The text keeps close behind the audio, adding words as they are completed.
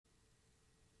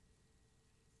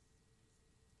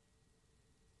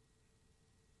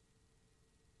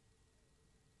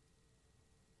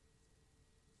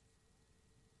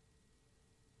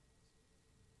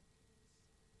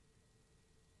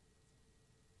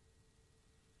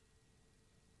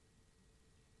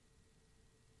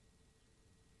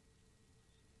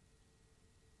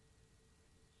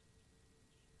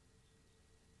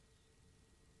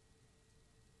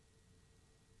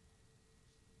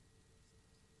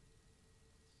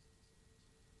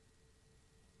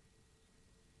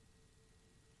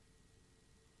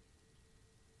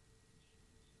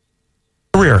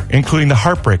beer, including the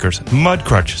Heartbreakers,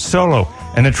 Mudcrutch, Solo,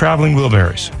 and the Traveling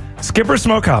Wilburys. Skipper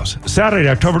Smokehouse, Saturday,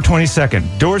 October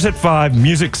 22nd. Doors at 5,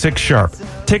 music 6 sharp.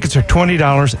 Tickets are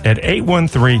 $20 at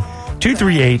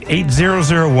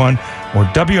 813-238-8001 or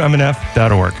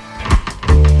WMNF.org.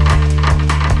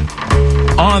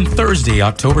 On Thursday,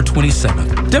 October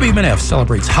 27th, WMNF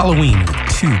celebrates Halloween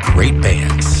with 2 great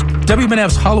bands.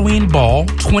 WMNF's Halloween Ball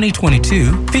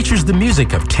 2022 features the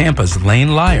music of Tampa's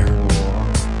Lane Liar.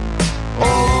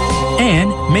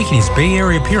 And making his Bay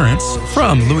Area appearance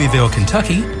from Louisville,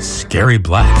 Kentucky, Scary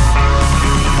Black.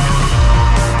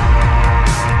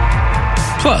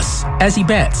 Plus, Azzy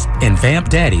Batts and Vamp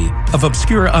Daddy of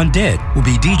Obscura Undead will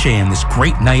be DJing this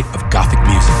great night of Gothic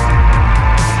music.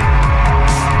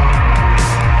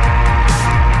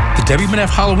 The WMNF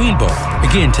Halloween Ball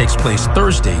again takes place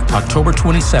Thursday, October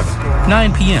 27th,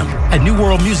 9 p.m. at New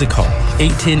World Music Hall,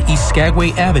 810 East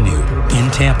Skagway Avenue in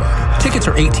Tampa. Tickets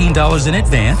are $18 in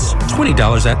advance,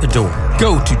 $20 at the door.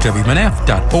 Go to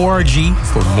WMNF.org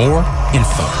for more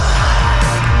info.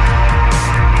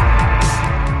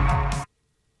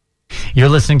 You're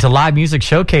listening to Live Music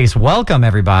Showcase. Welcome,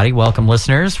 everybody. Welcome,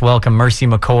 listeners. Welcome, Mercy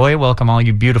McCoy. Welcome, all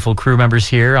you beautiful crew members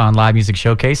here on Live Music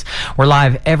Showcase. We're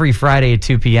live every Friday at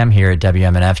 2 p.m. here at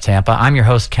WMNF Tampa. I'm your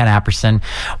host, Ken Apperson.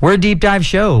 We're a deep dive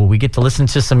show. We get to listen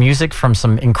to some music from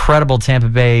some incredible Tampa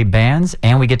Bay bands,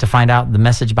 and we get to find out the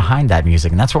message behind that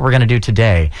music, and that's what we're going to do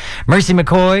today. Mercy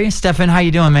McCoy, Stefan, how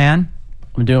you doing, man?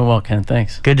 I'm doing well, Ken.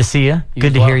 Thanks. Good to see you.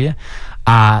 Good to hear you.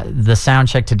 The sound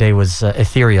check today was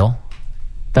ethereal.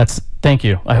 Thank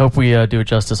you. I hope we do it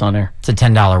justice on air. It's a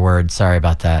 $10 word. Sorry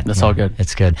about that. That's all good.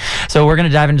 It's good. So we're going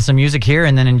to dive into some music here,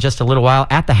 and then in just a little while,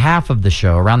 at the half of the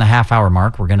show, around the half-hour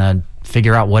mark, we're going to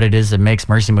figure out what it is that makes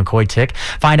Mercy McCoy tick.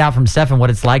 Find out from Stefan what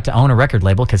it's like to own a record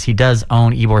label, because he does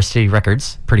own Ybor City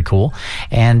Records. Pretty cool.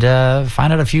 And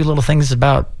find out a few little things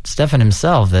about Stefan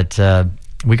himself that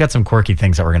we got some quirky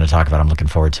things that we're going to talk about. I'm looking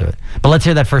forward to it. But let's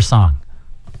hear that first song.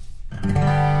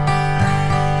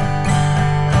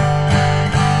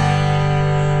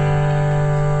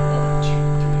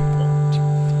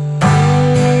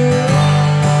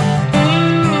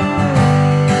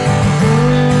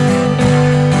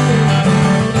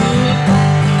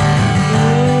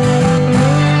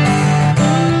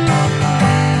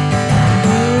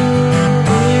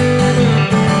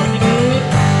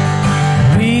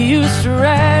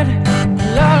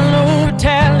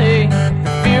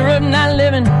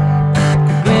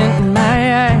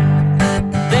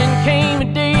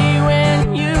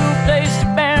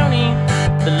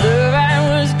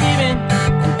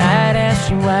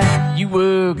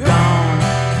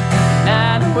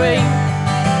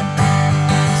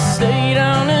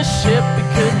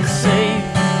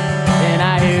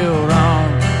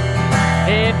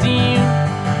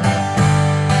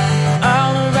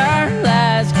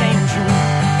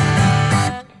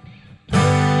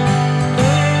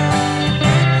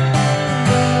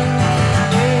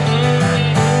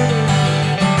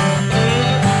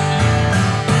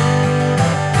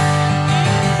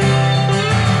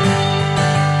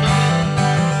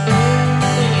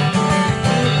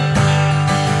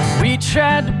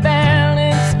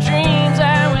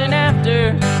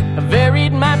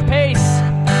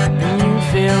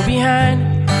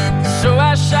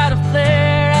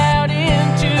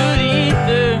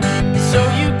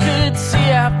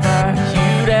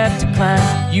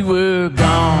 You were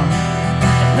gone,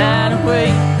 and I'd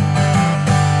wait,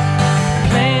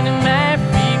 planting my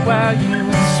feet while you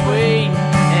would sway,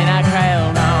 and I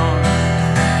crowd on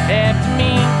after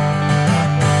me.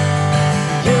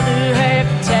 You're the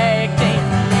happy tag ain't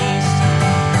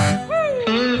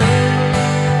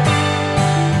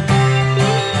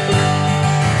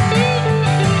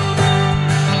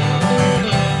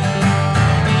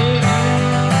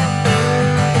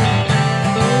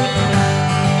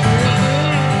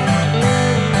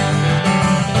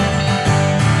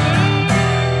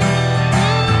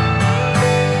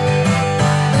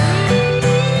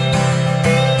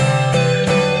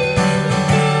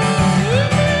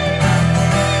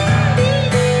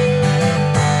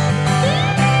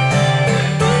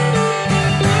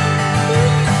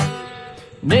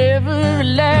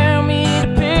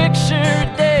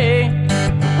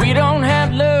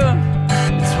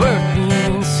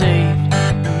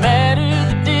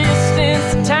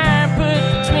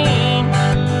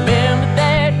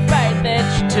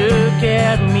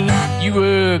you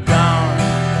were gone,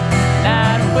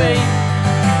 night away.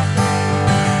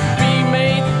 We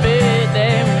made the bed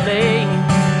that we lay,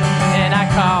 and I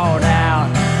called out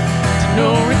to no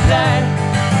reply.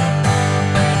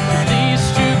 The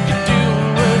least you could do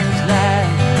was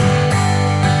lie.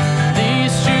 The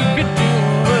least you could do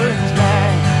was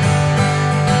lie.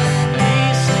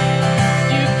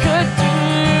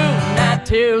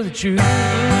 the truth.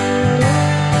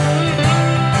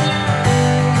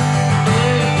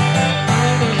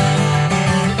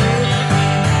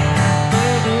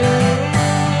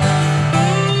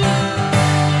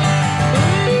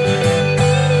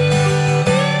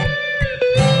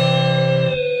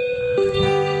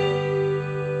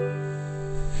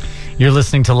 You're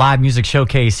listening to Live Music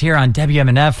Showcase here on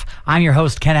WMNF. I'm your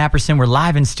host, Ken Apperson. We're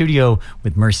live in studio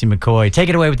with Mercy McCoy. Take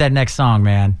it away with that next song,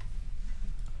 man.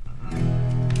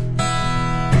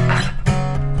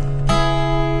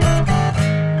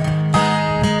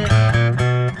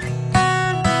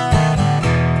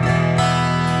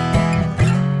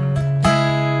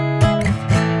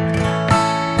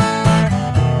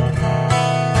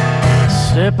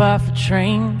 Step off a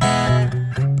train,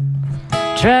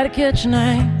 try to catch a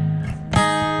night.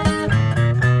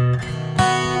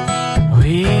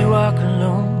 We walk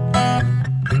alone,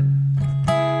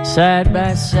 side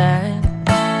by side.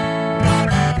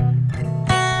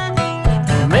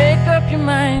 Make up your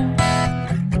mind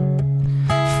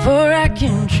before I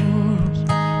can choose.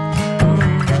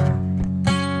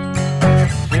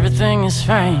 If everything is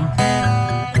fine,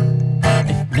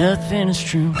 if nothing is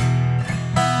true.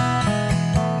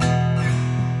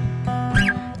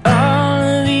 All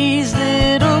of these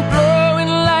little glowing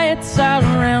lights all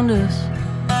around us,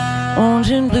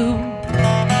 orange and blue,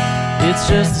 it's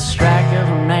just the strike of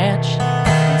a match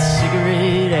and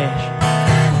cigarette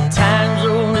ash, time's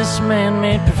oldest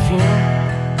man-made perfume.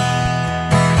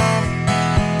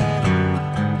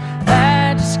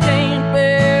 I just can't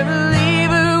bear to leave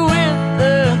her with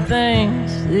the things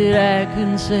that I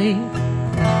couldn't say.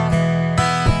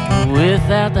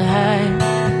 Without the high,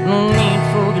 no need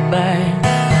for goodbye,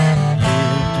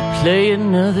 live to play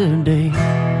another day.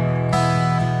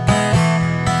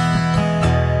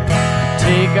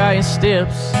 Take all your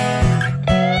steps,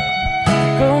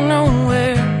 go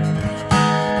nowhere.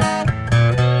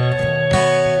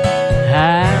 I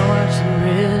watch the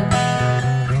red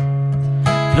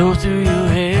flow through your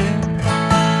hair.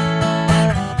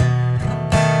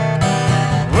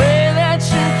 Way that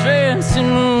you dress and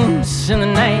moves in the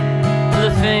night, the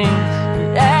things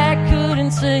that I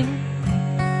couldn't say.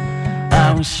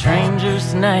 Are we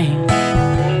strangers tonight?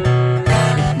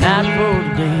 If not for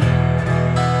today.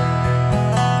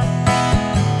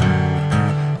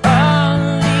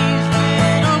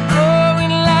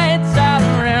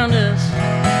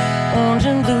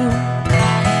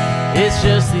 It's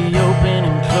just the open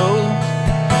and close,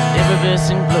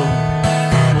 effervescent glow,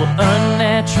 well,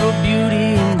 unnatural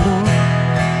beauty and bloom.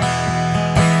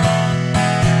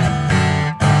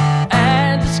 I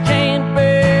just can't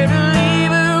bear to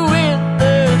leave her with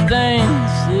the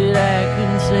things that I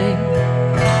couldn't say.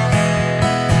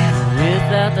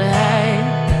 Without the high,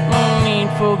 no need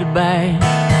for goodbye,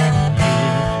 live to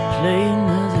play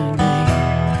another day.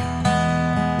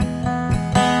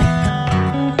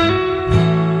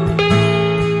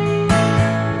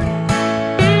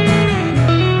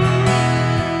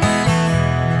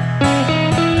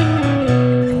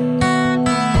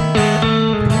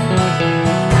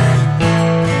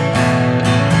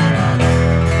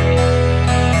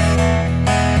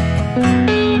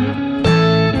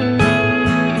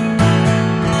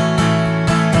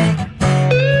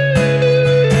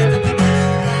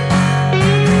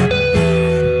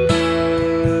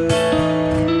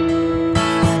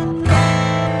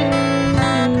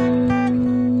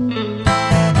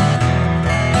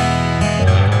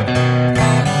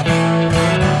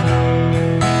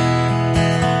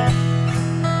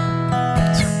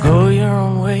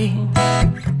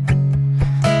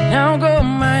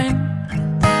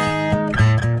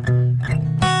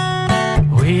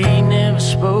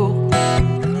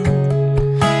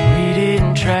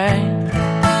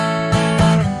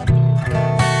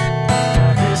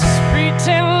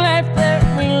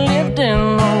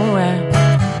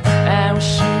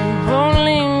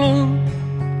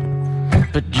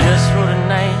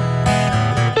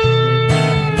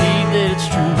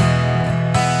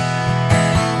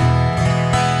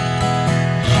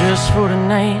 For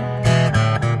tonight,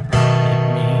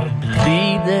 let me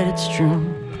believe that it's true.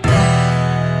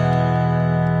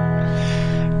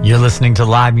 You're listening to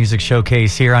Live Music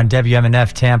Showcase here on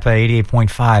WMNF Tampa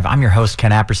 88.5. I'm your host,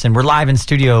 Ken Apperson. We're live in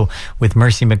studio with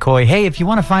Mercy McCoy. Hey, if you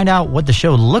want to find out what the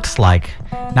show looks like,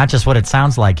 not just what it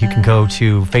sounds like, you can go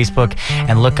to Facebook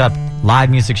and look up Live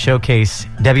Music Showcase,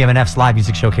 WMNF's Live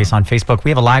Music Showcase on Facebook.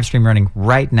 We have a live stream running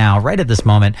right now, right at this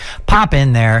moment. Pop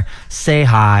in there, say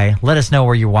hi, let us know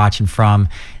where you're watching from.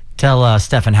 Tell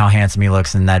Stefan how handsome he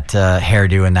looks in that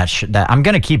hairdo and that I'm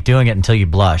going to keep doing it until you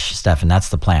blush, Stefan. That's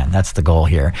the plan. That's the goal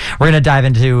here. We're going to dive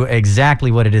into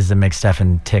exactly what it is that makes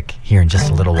Stefan tick here in just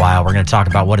a little while. We're going to talk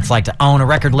about what it's like to own a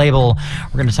record label.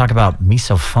 We're going to talk about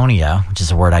misophonia, which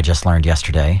is a word I just learned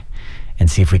yesterday, and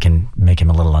see if we can make him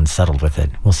a little unsettled with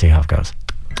it. We'll see how it goes.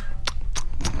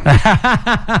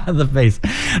 The face.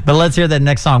 But let's hear that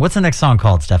next song. What's the next song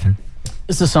called, Stefan?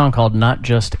 It's a song called Not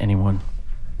Just Anyone.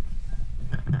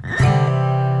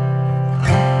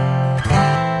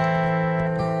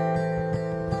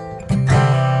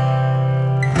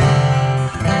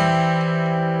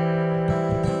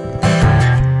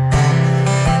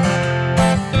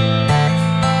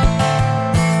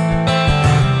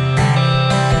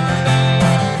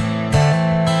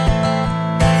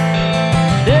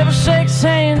 Never shakes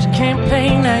hands, you can't play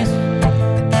nice.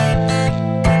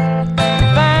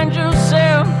 Find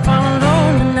yourself all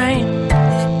alone tonight.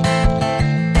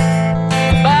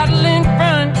 Bottle in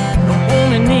front, a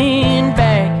woman in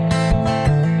back.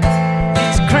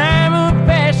 It's a crime of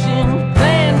passion,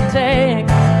 plan tag.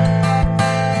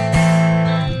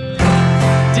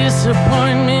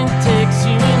 Disappointment takes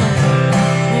you in the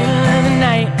middle of the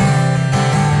night.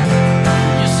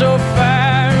 You're so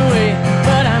far away,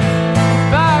 but I'm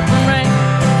far from right.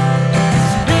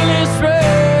 It's feelings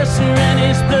rushing around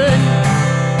his blood.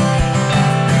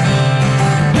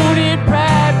 Wounded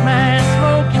pride, my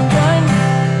smoking gun.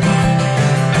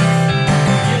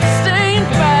 You stay and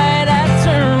fight, I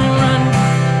turn and run.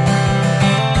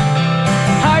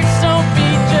 Hearts don't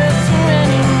beat just for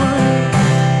anyone.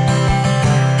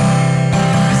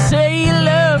 You say you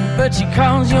love, but she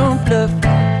calls your bluff.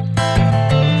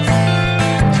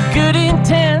 Good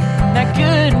intent, not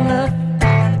good enough.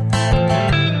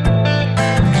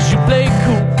 'Cause you play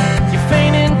cool, you're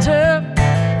feigning tough.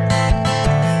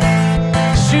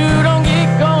 'Cause you don't get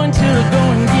going till the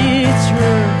going gets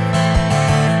rough.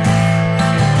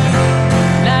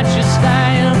 Not your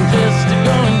style, just to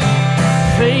go and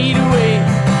fade away.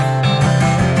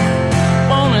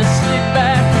 Wanna stick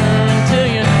by her until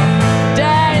you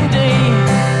dying day.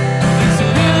 So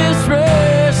feel this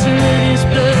rush in his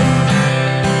blood.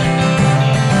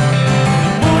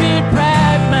 Wounded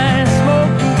pride, my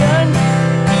smoking gun.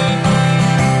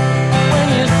 When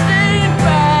you stay and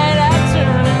fight, I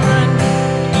turn and run.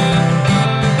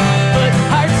 But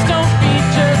hearts don't beat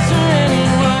just for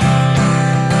anyone.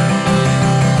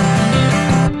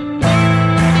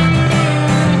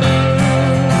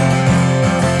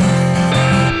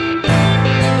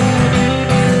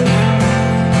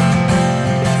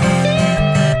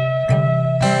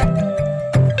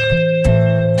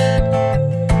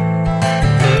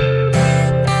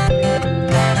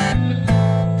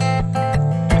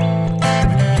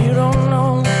 You don't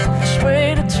know which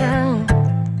way to turn.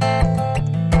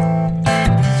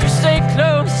 You stay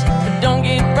close, but don't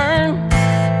get burned.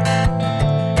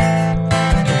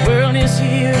 The world is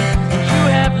here, and you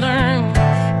have learned.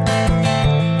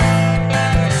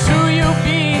 It's who you'll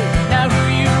be, not who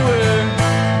you were.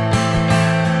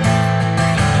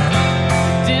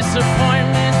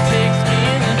 Disappointment takes me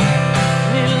in the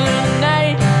middle of the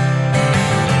night.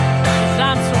 'Cause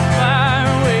I'm so far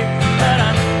away, but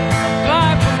I'm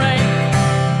far from right.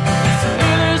 It's a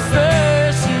feelings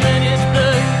rushing in his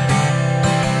blood.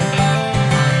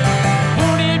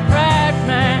 Wounded pride,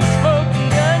 my smoking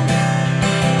gun.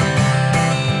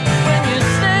 When you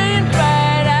stay and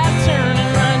fight, I turn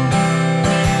and run.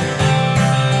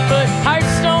 But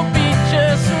hearts don't beat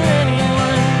just for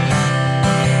anyone.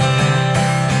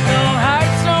 No,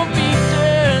 hearts don't beat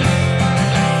just.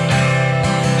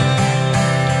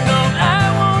 No, I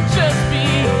won't just be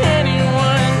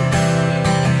anyone.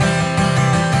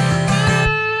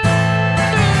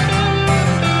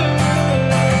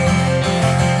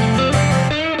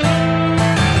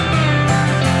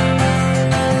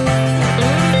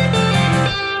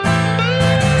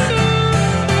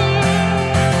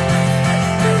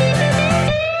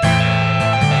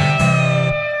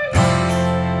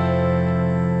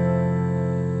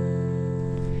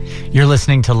 You're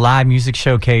listening to Live Music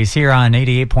Showcase here on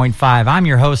 88.5. I'm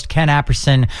your host, Ken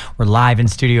Apperson. We're live in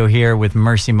studio here with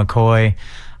Mercy McCoy.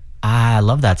 I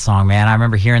love that song, man. I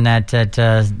remember hearing that at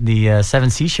the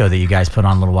 7C show that you guys put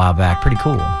on a little while back. Pretty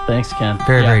cool. Thanks, Ken.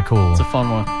 Very cool. It's a fun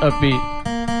one. Upbeat.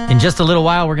 In just a little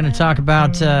while, we're going to talk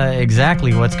about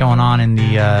exactly what's going on in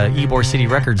the Ybor City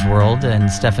Records world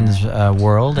and Stefan's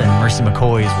world and Mercy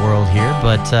McCoy's world here.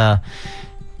 But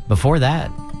before that,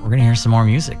 we're going to hear some more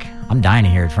music I'm dying to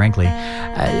hear it, frankly.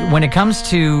 When it comes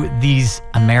to these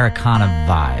Americana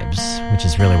vibes, which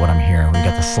is really what I'm hearing, we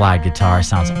got the slide guitar.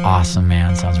 Sounds awesome,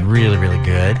 man. Sounds really, really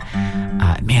good.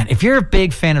 Man, if you're a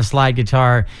big fan of slide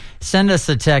guitar, send us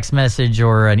a text message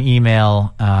or an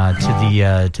email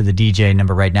to the DJ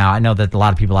number right now. I know that a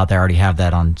lot of people out there already have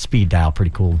that on speed dial.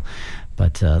 Pretty cool.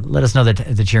 But let us know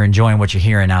that you're enjoying what you're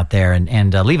hearing out there,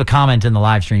 and leave a comment in the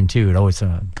live stream too. It always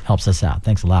helps us out.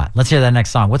 Thanks a lot. Let's hear that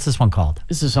next song. What's this one called?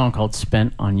 This is a song called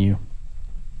Spent on You.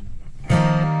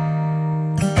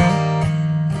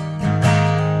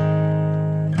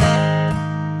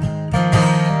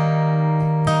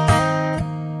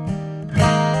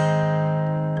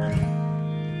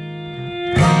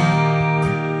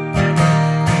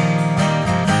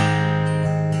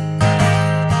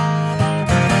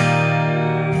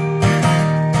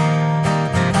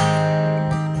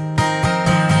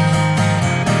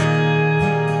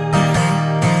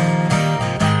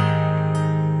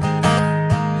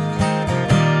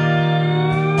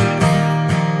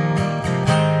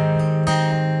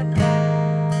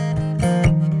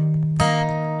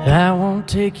 I won't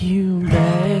take you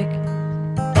back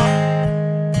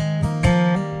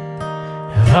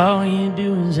if all you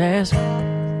do is ask.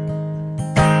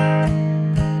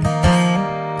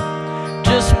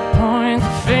 Just point the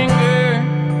finger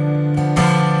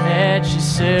at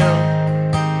yourself.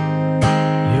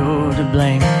 You're to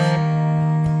blame.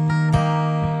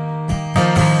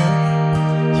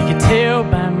 You can tell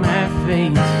by my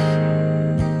face.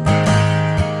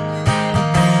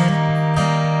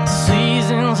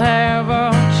 Seasons have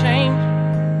all changed.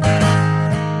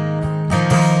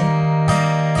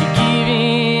 You're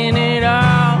giving it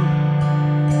all,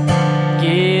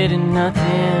 getting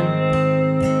nothing,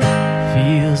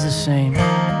 feels the same.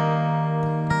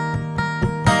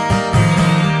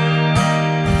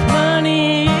 If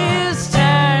money is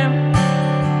tight,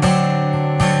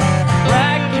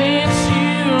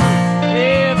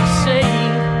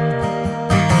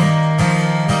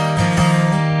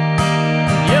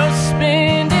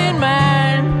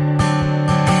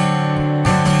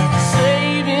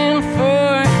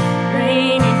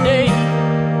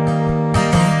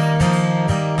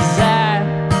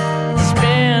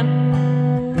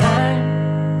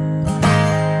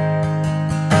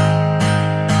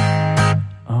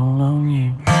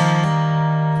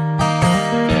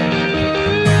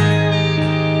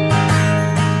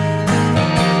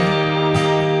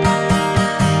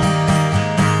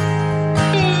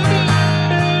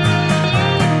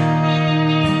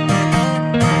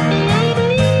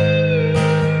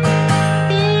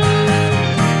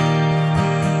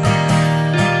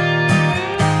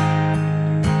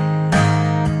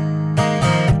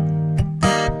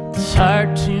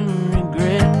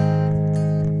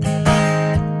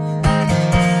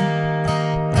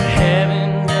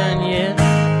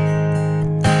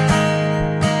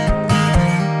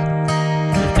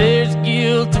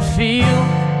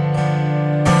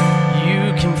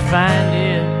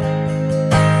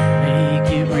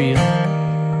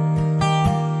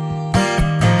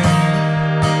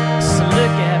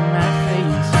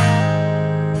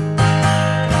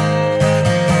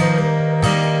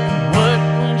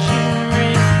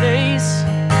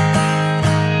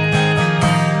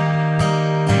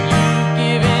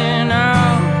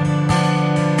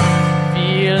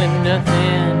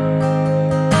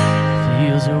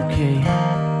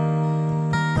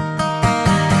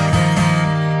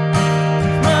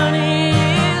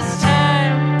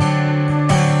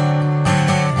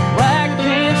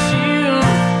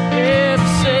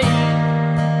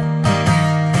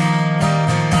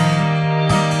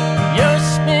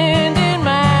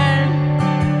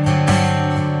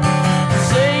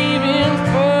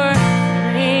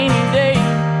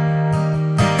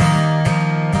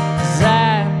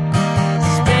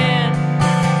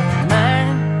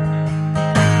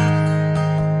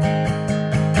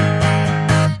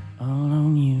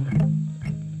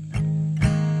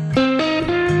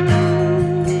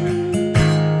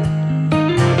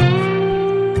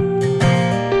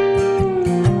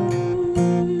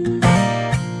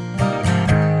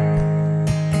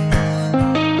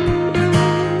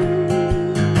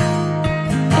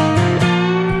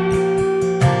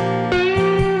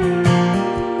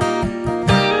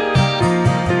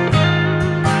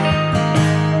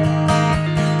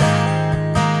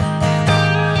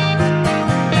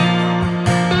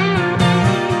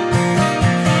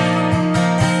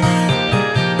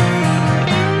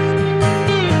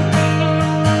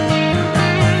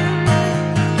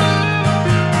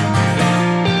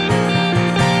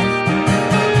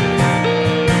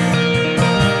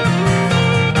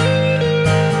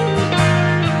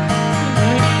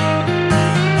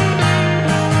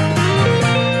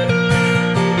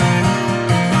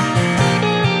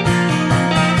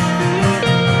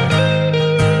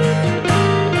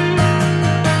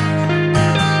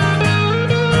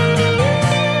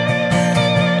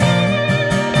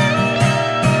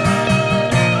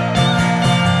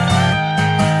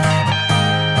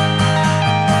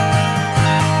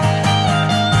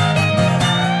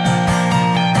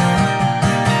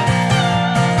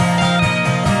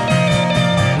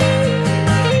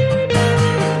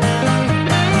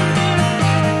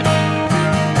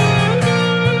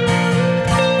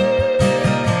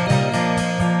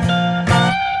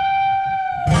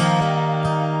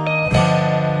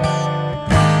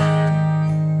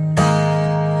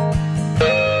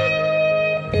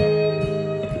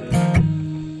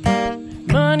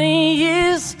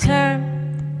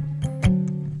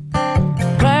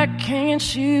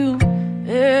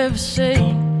 ever say.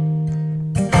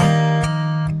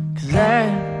 'Cause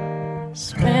I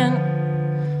spent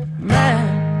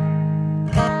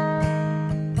mine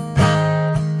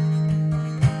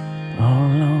all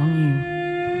on you.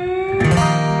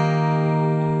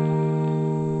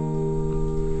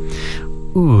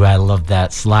 Ooh, I love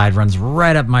that. Slide runs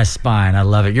right up my spine. I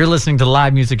love it. You're listening to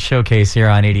Live Music Showcase here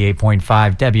on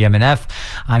 88.5 WMNF.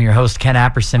 I'm your host, Ken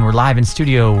Apperson. We're live in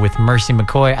studio with Mercy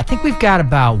McCoy. I think we've got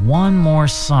about one more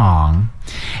song,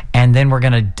 and then we're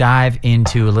going to dive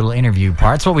into a little interview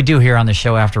part. That's what we do here on the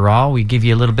show, after all. We give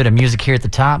you a little bit of music here at the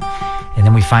top, and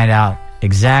then we find out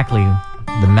exactly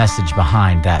the message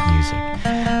behind that music.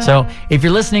 So if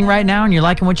you're listening right now and you're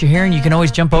liking what you're hearing, you can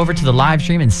always jump over to the live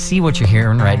stream and see what you're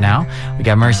hearing right now. We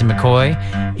got Mercy McCoy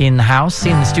in the house,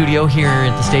 in the studio here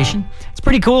at the station. It's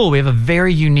pretty cool. We have a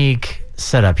very unique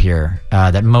setup here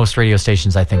that most radio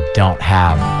stations, I think, don't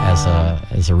have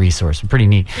as a resource. Pretty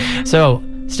neat. So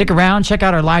stick around. Check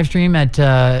out our live stream at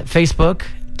Facebook,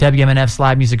 WMNF's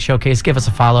Live Music Showcase. Give us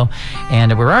a follow.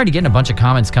 And we're already getting a bunch of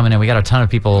comments coming in. We got a ton of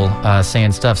people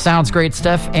saying stuff. Sounds great,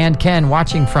 Steph and Ken,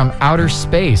 watching from outer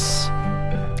space.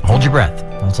 Hold your breath.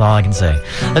 That's all I can say.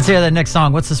 Let's hear that next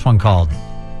song. What's this one called?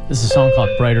 This is a song called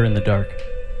Brighter in the Dark.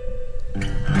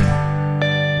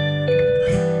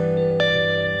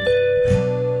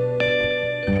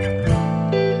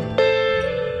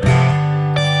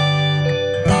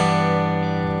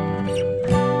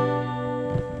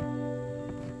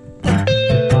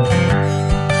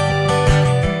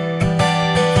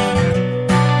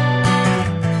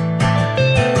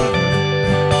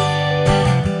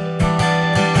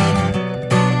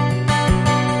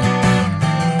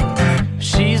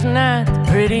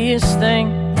 Thing.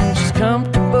 She's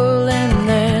comfortable and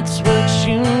that's what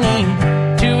you need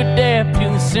to adapt to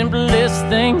the simplest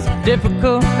things.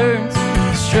 Difficult hurts,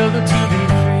 struggle to be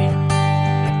free.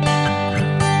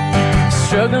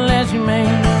 Struggle as you may,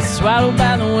 swallowed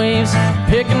by the waves.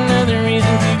 Pick another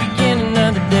reason to begin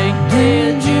another day.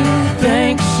 Did you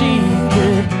think she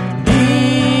could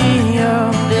be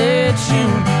all that you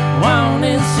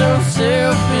wanted so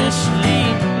selfishly?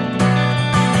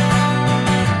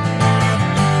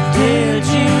 Did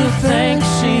you think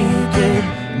she could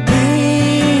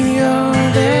be all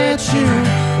that you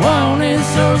wanted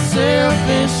so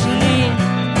selfishly?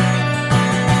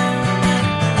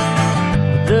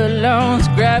 With the laws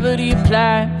of gravity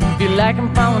apply, feel like I'm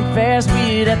falling fast,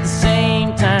 but at the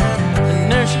same time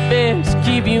inertia begs to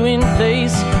keep you in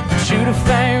place. Shoot a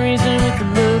fire reason with the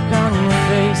look on your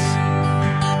face.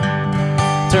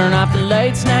 Turn off the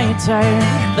lights, now you're tired.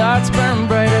 Thoughts burn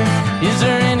brighter. Is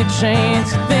there any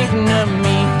chance you're thinking of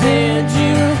me? Did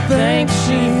you think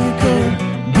she could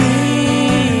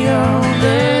be all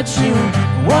that you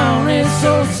wanted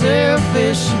so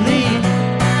selfishly?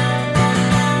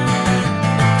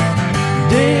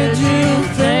 Did you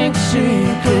think she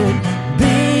could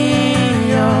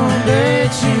be all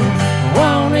that you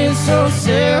wanted so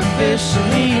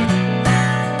selfishly?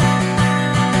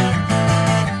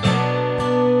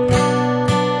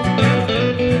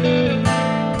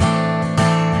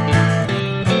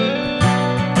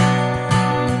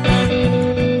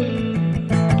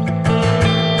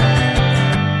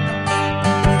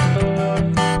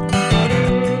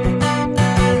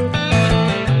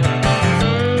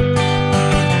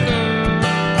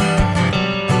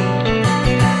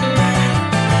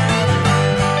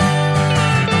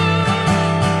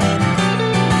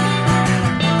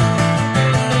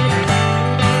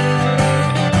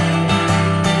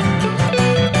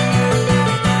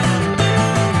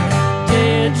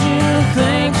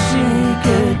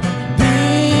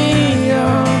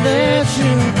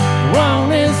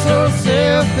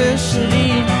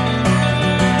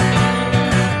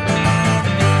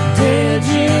 Did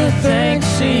you think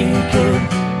she could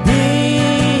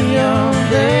be all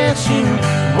that you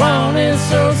wanted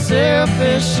so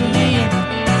selfishly?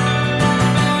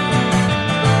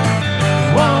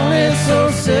 Wanted so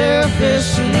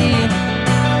selfishly.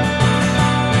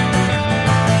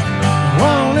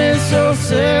 Wanted so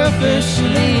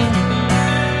selfishly.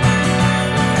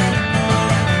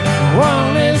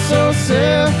 Wanted so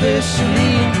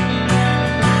selfishly.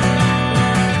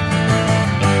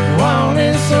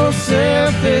 Wanted so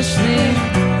selfishly.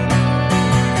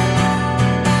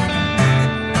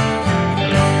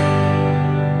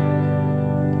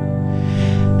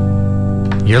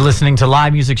 You're listening to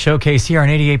Live Music Showcase here on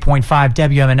 88.5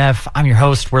 WMNF. I'm your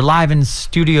host. We're live in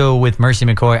studio with Mercy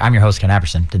McCoy. I'm your host, Ken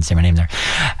Apperson. Didn't say my name there.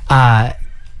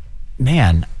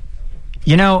 Man,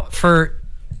 you know, for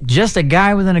just a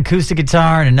guy with an acoustic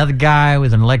guitar and another guy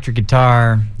with an electric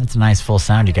guitar. That's a nice full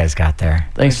sound you guys got there.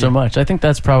 Thanks so much. I think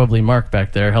that's probably Mark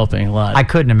back there helping a lot. I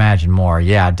couldn't imagine more.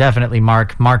 Yeah, definitely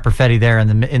Mark Perfetti there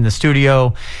in the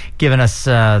studio, giving us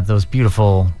those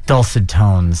beautiful dulcet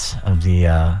tones of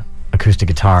the acoustic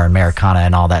guitar, Americana,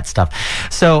 and all that stuff.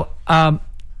 So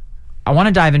I want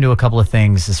to dive into a couple of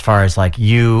things as far as like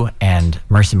you and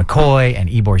Mercy McCoy and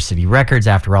Ybor City Records.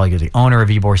 After all, you're the owner of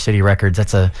Ybor City Records.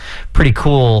 That's a pretty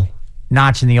cool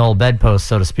notch in the old bedpost,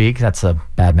 so to speak. That's a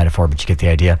bad metaphor, but you get the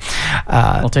idea.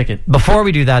 I'll take it. Before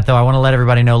we do that, though, I want to let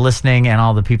everybody know, listening, and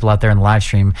all the people out there in the live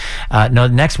stream,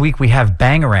 next week we have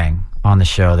Bangarang on the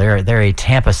show. They're a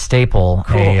Tampa staple,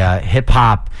 Cool. a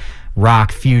hip-hop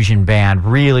rock fusion band.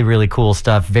 Really, really cool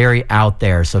stuff. Very out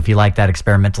there. So if you like that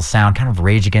experimental sound, kind of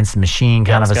Rage Against the Machine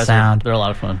kind of a sound. They're a lot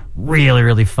of fun. Really,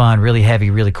 really fun, really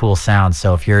heavy, really cool sound.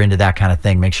 So if you're into that kind of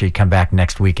thing, make sure you come back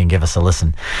next week and give us a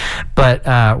listen. But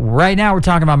right now we're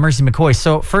talking about Mercy McCoy.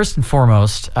 So first and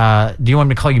foremost, do you want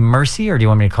me to call you Mercy or do you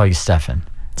want me to call you Stefan?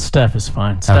 Steph is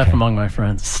fine. Steph Okay. among my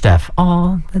friends. Steph.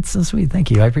 Oh, that's so sweet.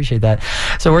 Thank you. I appreciate that.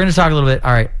 So we're going to talk a little bit.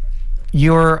 All right.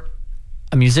 You're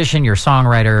a musician, you're a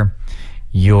songwriter,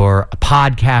 you're a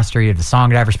podcaster. You have the Song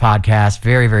Divers podcast.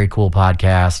 Very, very cool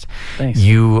podcast. Thanks.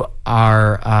 You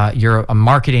are, you're a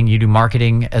marketing, you do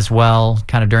marketing as well,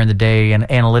 kind of during the day, and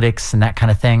analytics and that kind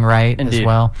of thing, right? Indeed. As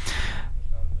well.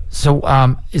 So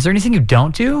is there anything you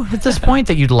don't do at this point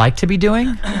that you'd like to be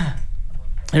doing?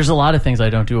 There's a lot of things I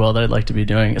don't do well that I'd like to be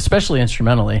doing, especially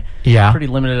instrumentally. Yeah. Pretty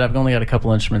limited. I've only got a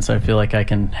couple instruments I feel like I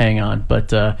can hang on,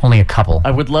 but Only a couple.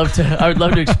 I would love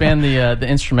to expand the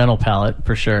instrumental palette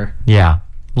for sure. Yeah.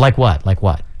 Like what? Like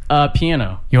what?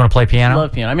 Piano. You want to play piano?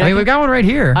 Love piano. I mean, I I mean, we can- got one right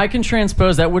here. I can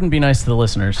transpose. That wouldn't be nice to the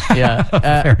listeners. Yeah,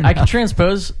 I can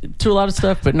transpose to a lot of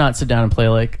stuff, but not sit down and play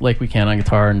like we can on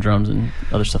guitar and drums and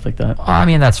other stuff like that. I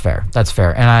mean, that's fair. That's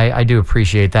fair. And I do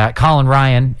appreciate that. Colin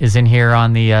Ryan is in here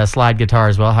on the slide guitar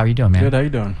as well. How are you doing, man? Good, how you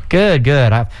doing? Good,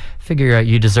 good. I figure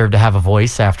you deserve to have a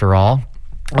voice after all.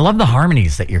 I love the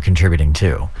harmonies that you're contributing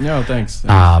to. No, thanks.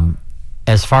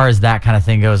 As far as that kind of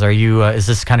thing goes, are you? Is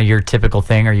this kind of your typical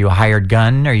thing? Are you a hired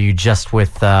gun? Are you just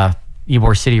with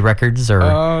Ybor City Records?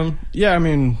 Or Yeah, I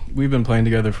mean, we've been playing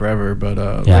together forever,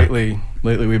 but Yeah. lately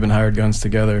we've been hired guns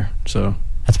together. So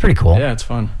that's pretty cool. yeah, it's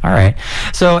fun. All right.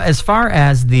 So as far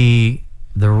as the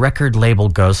record label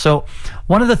goes, so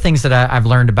one of the things that I've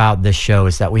learned about this show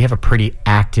is that we have a pretty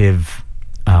active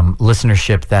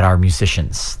listenership that are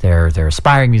musicians. They're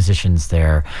aspiring musicians.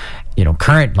 They're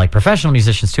current like professional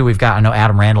musicians too. I know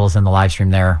Adam Randall is in the live stream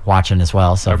there watching as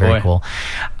well. So Our very boy.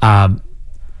 cool.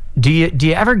 Do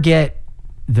you ever get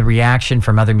the reaction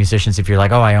from other musicians if you're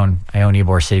like, oh, I own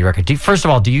Ybor City Records? First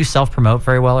of all, do you self promote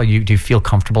very well, or do you feel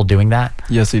comfortable doing that?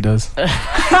 Yes, he does.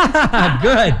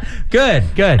 Good.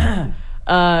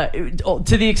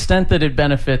 To the extent that it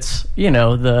benefits,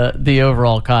 the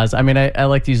overall cause. I mean, I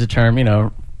like to use the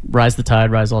term, rise the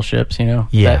tide, rise all ships.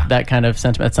 Yeah. that kind of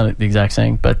sentiment. That's not the exact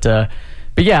saying, but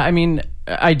yeah, I mean,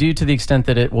 I do to the extent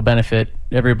that it will benefit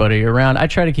everybody around. I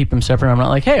try to keep them separate. I'm not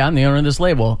like, hey, I'm the owner of this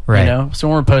label, Right. So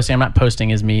when we're posting, I'm not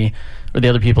posting as me, or the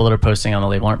other people that are posting on the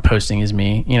label aren't posting as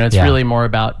me. It's Yeah. really more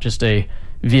about just a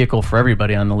vehicle for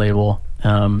everybody on the label.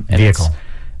 And Vehicle.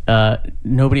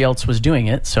 Nobody else was doing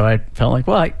it, so I felt like,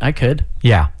 well, I could.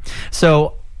 Yeah.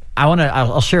 So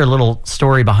I'll share a little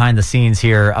story behind the scenes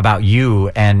here about you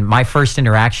and my first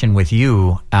interaction with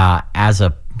you as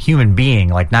a human being,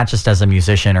 like not just as a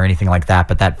musician or anything like that,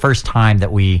 but that first time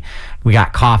that we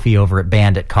got coffee over at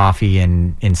Bandit Coffee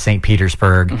in St.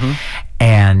 Petersburg,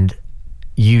 and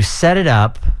you set it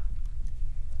up.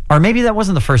 Or maybe that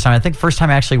wasn't the first time. I think the first time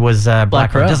actually was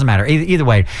Black Crow. It doesn't matter. Either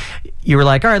way, you were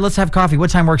like, all right, let's have coffee. What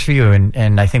time works for you?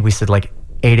 And I think we said like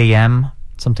 8 a.m.,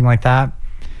 something like that.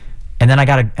 And then I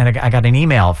got an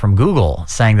email from Google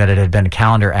saying that it had been a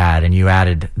calendar ad, and you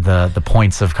added the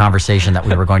points of conversation that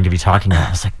we were going to be talking about.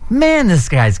 I was like, man, this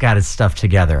guy's got his stuff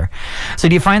together. So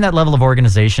do you find that level of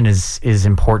organization is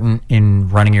important in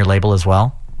running your label as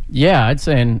well? Yeah, I'd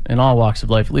say in all walks of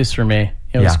life, at least for me.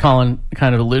 As Yeah. Colin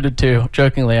kind of alluded to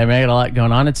jokingly, I mean, I got a lot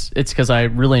going on. It's because I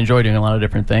really enjoy doing a lot of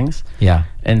different things. Yeah.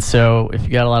 And so if you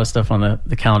got a lot of stuff on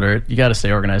the calendar, you got to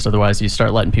stay organized. Otherwise, you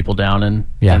start letting people down. And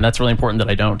that's really important that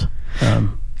I don't. For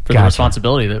the Gotcha.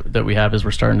 responsibility that we have as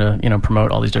we're starting to,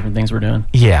 promote all these different things we're doing.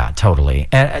 Yeah, totally.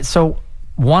 And so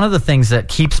one of the things that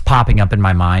keeps popping up in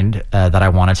my mind that I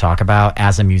want to talk about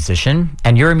as a musician,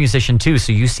 and you're a musician too,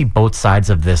 so you see both sides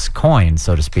of this coin,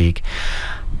 so to speak.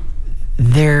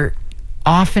 There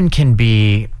often can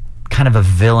be kind of a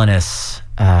villainous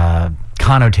kind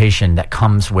connotation that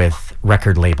comes with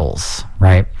record labels,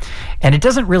 right? And it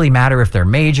doesn't really matter if they're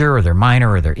major or they're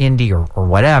minor or they're indie or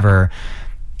whatever.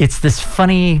 It's this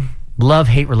funny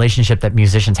love-hate relationship that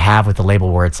musicians have with the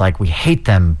label where it's like we hate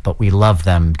them, but we love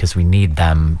them because we need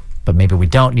them, but maybe we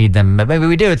don't need them, but maybe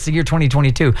we do. It's the year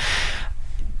 2022.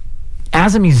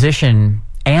 As a musician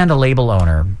and a label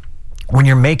owner, when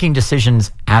you're making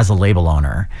decisions as a label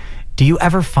owner, do you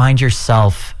ever find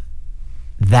yourself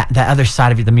that other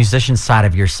side of you, the musician side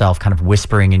of yourself, kind of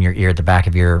whispering in your ear at the back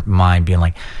of your mind, being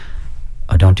like,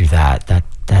 oh, don't do that.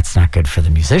 That's not good for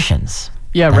the musicians.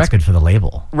 Yeah, that's good for the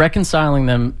label. Reconciling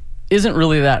them isn't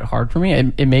really that hard for me.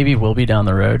 It maybe will be down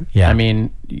the road. Yeah. I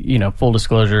mean, full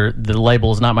disclosure, the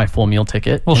label is not my full meal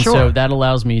ticket. Well, sure. So that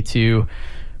allows me to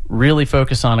really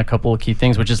focus on a couple of key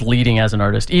things, which is leading as an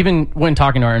artist. Even when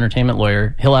talking to our entertainment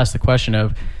lawyer, he'll ask the question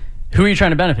of, who are you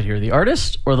trying to benefit here, the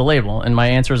artist or the label? And my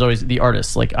answer is always the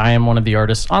artist. Like, I am one of the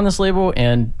artists on this label,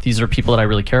 and these are people that I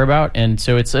really care about. And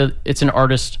so it's an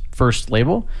artist first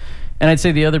label. And I'd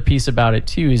say the other piece about it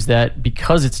too is that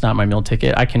because it's not my meal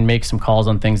ticket, I can make some calls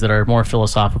on things that are more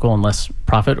philosophical and less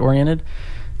profit oriented.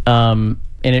 And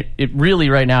it really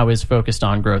right now is focused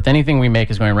on growth. Anything we make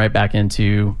is going right back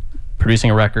into producing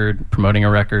a record, promoting a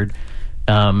record.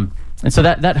 And so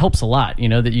that helps a lot,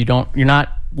 that you're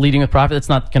not leading with profit. That's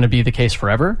not going to be the case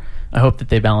forever. I hope that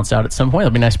they balance out at some point.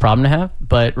 It'll be a nice problem to have.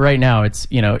 But right now it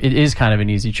is kind of an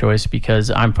easy choice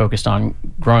because I'm focused on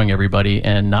growing everybody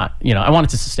and not, I want it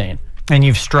to sustain. And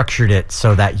you've structured it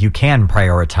so that you can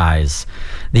prioritize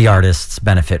the artist's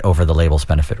benefit over the label's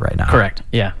benefit right now. Correct.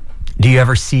 Yeah. Do you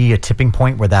ever see a tipping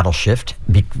point where that'll shift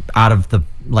out of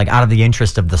the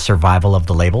interest of the survival of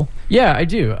the label? Yeah, I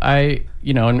do.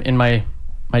 In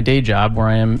my day job where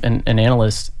I am an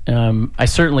analyst, I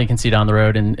certainly can see down the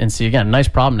road and see, again, a nice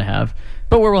problem to have,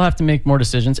 but where we'll have to make more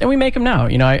decisions. And we make them now.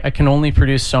 I can only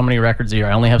produce so many records a year.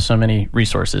 I only have so many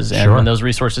resources. And when those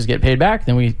resources get paid back,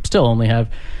 then we still only have,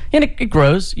 and it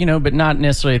grows, but not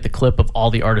necessarily at the clip of all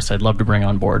the artists I'd love to bring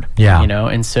on board. Yeah.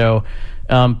 And so,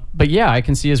 but yeah, I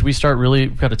can see as we start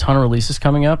we've got a ton of releases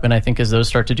coming up. And I think as those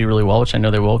start to do really well, which I know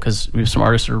they will, because we have some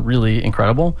artists that are really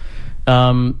incredible.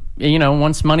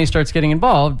 Once money starts getting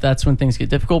involved, that's when things get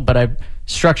difficult. But I've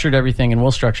structured everything and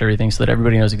will structure everything so that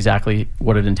everybody knows exactly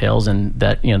what it entails, and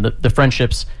that the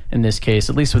friendships in this case,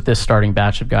 at least with this starting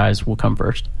batch of guys, will come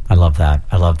first. I love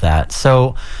that.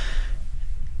 So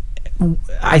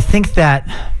I think that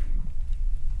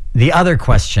the other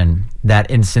question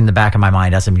that is in the back of my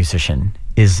mind as a musician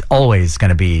is always going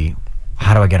to be,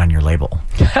 how do I get on your label?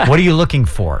 What are you looking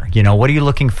for? What are you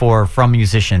looking for from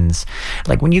musicians?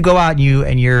 Like when you go out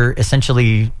and you're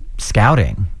essentially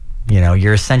scouting,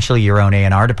 you're essentially your own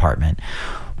A&R department.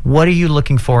 What are you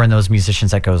looking for in those musicians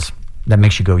that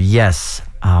makes you go, yes,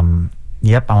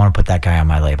 yep, I want to put that guy on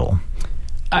my label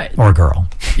or girl?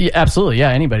 Yeah, absolutely. Yeah,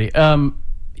 anybody.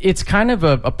 It's kind of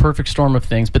a perfect storm of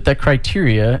things, but that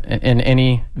criteria in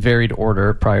any varied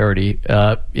order priority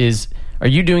is, are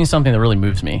you doing something that really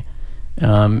moves me?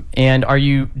 And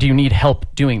do you need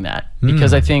help doing that?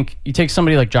 Because I think you take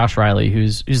somebody like Josh Riley,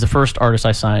 who's the first artist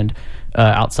I signed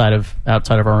outside of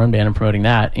our own band and promoting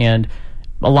that. And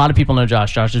a lot of people know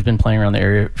Josh. Josh has been playing around the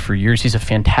area for years. He's a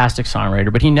fantastic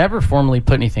songwriter, but he never formally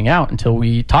put anything out until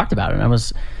we talked about it. And I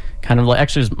was kind of like,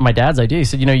 actually, it was my dad's idea. He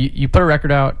said, you put a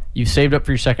record out, you saved up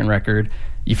for your second record,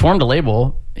 you formed a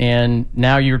label, and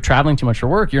now you're traveling too much for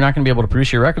work. You're not going to be able to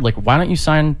produce your record. Like, why don't you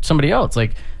sign somebody else?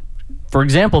 Like, for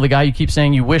example, the guy you keep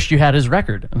saying you wished you had his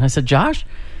record. And I said, Josh?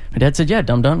 My dad said, yeah,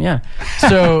 dum-dum, yeah.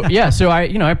 So, so I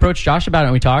approached Josh about it,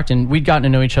 and we talked, and we'd gotten to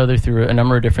know each other through a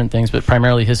number of different things, but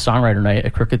primarily his songwriter night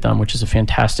at Crooked Thumb, which is a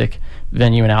fantastic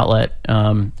venue and outlet.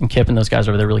 And Kip and those guys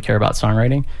over there really care about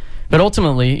songwriting. But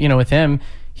ultimately, with him,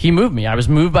 he moved me. I was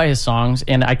moved by his songs,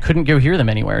 and I couldn't go hear them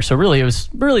anywhere. So really, it was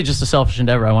really just a selfish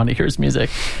endeavor. I wanted to hear his music.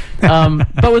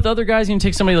 But with other guys, you can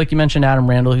take somebody like you mentioned, Adam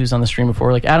Randall, who's on the stream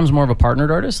before. Like, Adam's more of a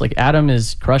partnered artist. Like, Adam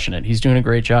is crushing it. He's doing a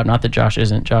great job. Not that Josh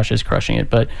isn't. Josh is crushing it.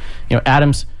 But,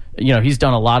 Adam's, he's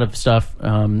done a lot of stuff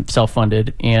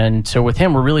self-funded. And so with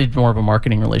him, we're really more of a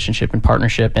marketing relationship and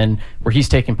partnership, and where he's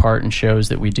taking part in shows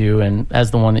that we do. And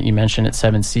as the one that you mentioned at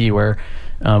 7C, where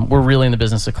we're really in the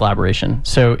business of collaboration.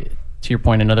 So to your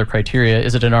point, another criteria,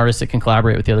 is it an artist that can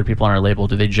collaborate with the other people on our label?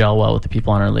 Do they gel well with the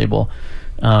people on our label?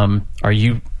 Are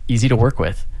you easy to work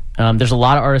with? There's a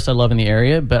lot of artists I love in the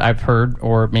area, but I've heard,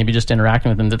 or maybe just interacting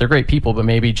with them, that they're great people, but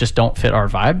maybe just don't fit our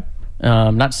vibe.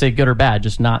 Not to say good or bad,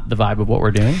 just not the vibe of what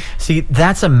we're doing. See,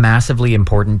 that's a massively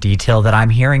important detail that I'm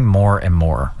hearing more and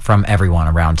more from everyone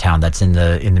around town that's in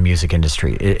the music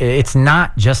industry. It's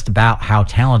not just about how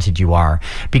talented you are,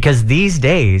 because these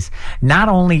days, not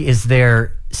only is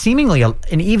there seemingly an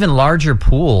even larger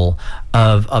pool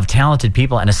of talented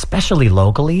people, and especially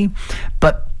locally,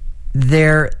 but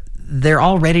they're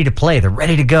all ready to play. They're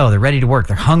ready to go. They're ready to work.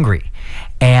 They're hungry.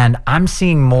 And I'm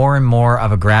seeing more and more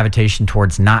of a gravitation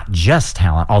towards not just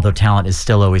talent, although talent is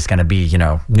still always going to be,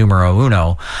 numero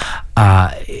uno,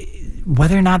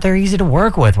 whether or not they're easy to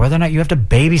work with, whether or not you have to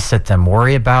babysit them,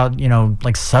 worry about,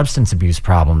 like substance abuse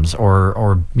problems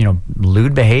or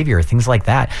lewd behavior, things like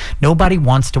that. Nobody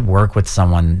wants to work with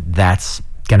someone that's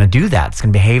going to do that. It's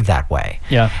going to behave that way.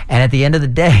 Yeah. And at the end of the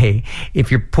day,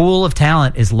 if your pool of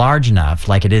talent is large enough,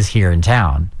 like it is here in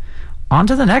town, on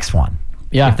to the next one.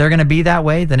 Yeah. If they're going to be that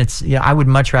way, then it's, I would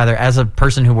much rather, as a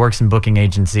person who works in booking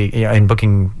agency, in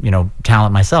booking,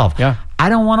 talent myself, I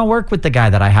don't want to work with the guy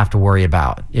that I have to worry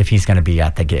about if he's going to be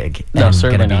at the gig and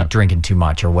going to be drinking too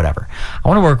much or whatever. I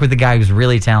want to work with the guy who's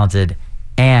really talented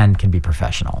and can be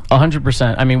professional.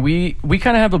 100%. I mean, we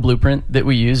kind of have a blueprint that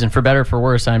we use, and for better or for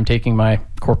worse, I'm taking my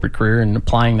corporate career and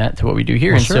applying that to what we do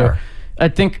here. Well, and so I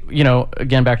think,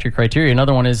 again, back to your criteria,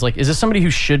 another one is like, is this somebody who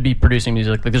should be producing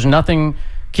music? Like, there's nothing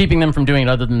keeping them from doing it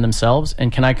other than themselves, and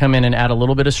can I come in and add a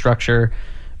little bit of structure,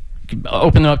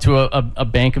 open them up to a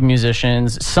bank of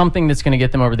musicians, something that's going to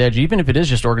get them over the edge, even if it is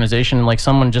just organization and like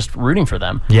someone just rooting for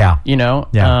them.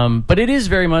 But it is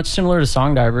very much similar to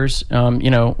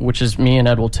Songdivers, which is me and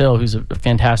Ed Till, who's a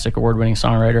fantastic award-winning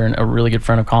songwriter and a really good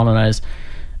friend of Colin and I's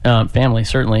family,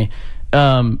 certainly.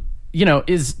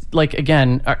 Is like,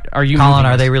 again, are you Colin,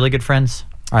 are they really good friends?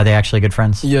 Are they actually good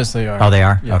friends? Yes, they are. Oh, they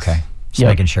are? Yes. Okay. Just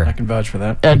making sure. I can vouch for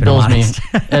that. Ed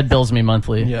bills me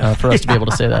monthly for us to be able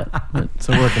to say that. It's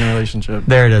a working relationship.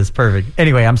 There it is. Perfect.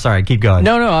 Anyway, I'm sorry. Keep going.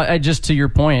 No. I just, to your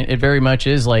point, it very much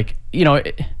is like,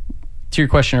 to your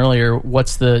question earlier,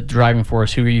 what's the driving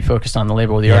force? Who are you focused on, the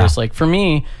label or the artist? Like, for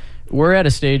me, we're at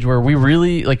a stage where we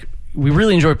really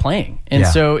enjoy playing. And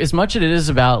so as much as it is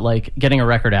about like getting a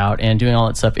record out and doing all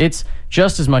that stuff, it's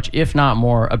just as much, if not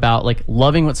more, about like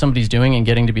loving what somebody's doing and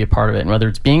getting to be a part of it. And whether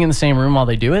it's being in the same room while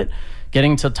they do it,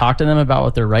 getting to talk to them about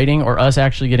what they're writing, or us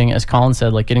actually getting, as Colin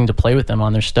said, like getting to play with them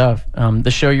on their stuff.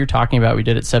 The show you're talking about, we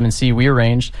did at 7C, we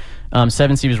arranged.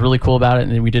 7C was really cool about it,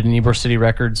 and then we did an Ybor City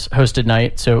Records hosted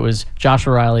night. So it was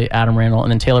Joshua Riley, Adam Randall,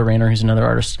 and then Taylor Rayner, who's another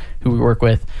artist who we work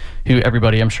with, who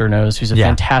everybody I'm sure knows, who's a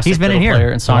fantastic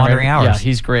player and songwriter. Yeah,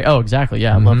 he's great. Oh, exactly.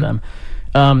 Yeah, I love them.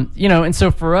 And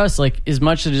so for us, like, as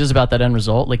much as it is about that end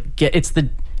result, like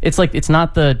it's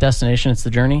not the destination, it's the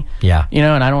journey. Yeah.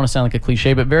 And I don't want to sound like a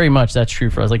cliche, but very much that's true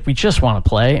for us. Like, we just want to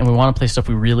play, and we want to play stuff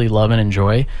we really love and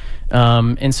enjoy.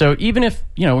 And so even if,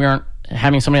 we aren't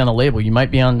having somebody on the label, you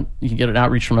can get an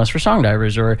outreach from us for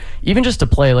Songdivers, or even just to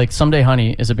play. Like, Someday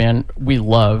Honey is a band we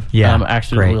love.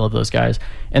 Actually, we love those guys.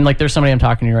 And like, there's somebody I'm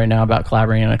talking to right now about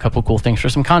collaborating on a couple cool things for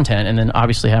some content, and then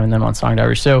obviously having them on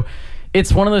Songdivers. So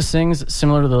it's one of those things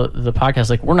similar to the podcast.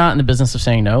 Like, we're not in the business of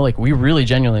saying no. Like, we really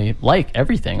genuinely like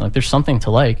everything. Like, there's something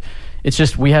to like. It's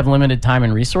just we have limited time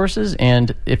and resources,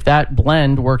 and if that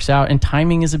blend works out, and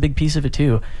timing is a big piece of it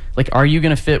too. Like, are you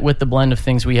going to fit with the blend of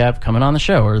things we have coming on the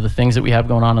show, or the things that we have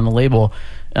going on the label?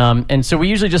 And so we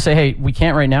usually just say, hey, we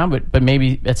can't right now, but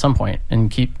maybe at some point,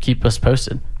 and keep us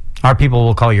posted. Our people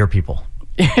will call your people.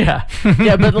 Yeah,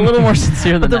 but a little more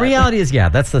sincere than that. But the reality is,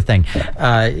 that's the thing.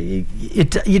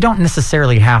 You don't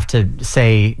necessarily have to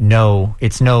say no.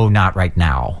 It's no, not right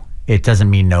now. It doesn't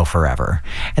mean no forever,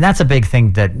 and that's a big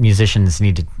thing that musicians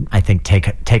need to, I think, take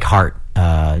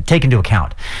into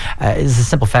account. Is the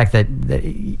simple fact that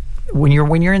when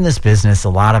you're in this business, a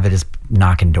lot of it is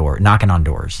knocking on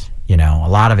doors. A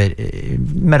lot of it,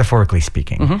 metaphorically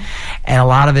speaking, and a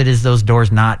lot of it is those doors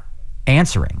not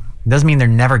answering. It doesn't mean they're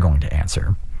never going to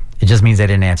answer. It just means they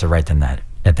didn't answer right then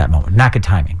at that moment. Not good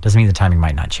timing. Doesn't mean the timing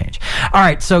might not change. All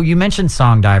right, so you mentioned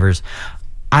Songdivers.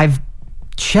 I've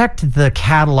checked the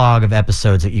catalog of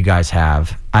episodes that you guys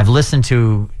have. I've listened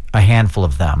to a handful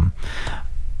of them.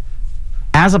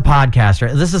 As a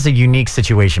podcaster, this is a unique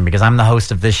situation because I'm the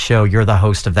host of this show, you're the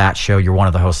host of that show, you're one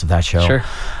of the hosts of that show. Sure.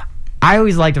 I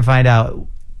always like to find out,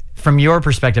 from your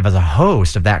perspective as a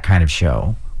host of that kind of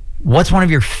show, what's one of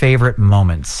your favorite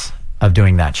moments of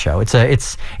doing that show? It's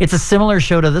a similar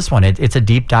show to this one. It's a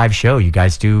deep dive show. You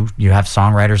guys you have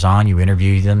songwriters on, you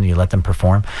interview them, you let them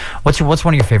perform. What's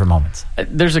one of your favorite moments?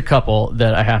 There's a couple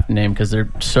that I have to name because they're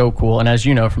so cool. And as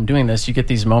you know from doing this, you get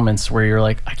these moments where you're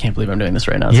like, I can't believe I'm doing this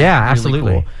right now. It's really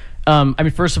absolutely. Cool.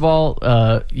 First of all,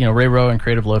 Ray Rowe and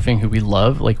Creative Loafing, who we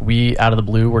love, like, we out of the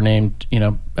blue were named,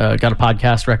 got a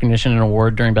podcast recognition and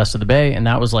award during Best of the Bay, and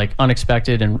that was like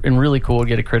unexpected and really cool to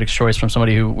get a Critics' Choice from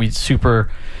somebody who we super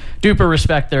duper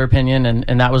respect their opinion,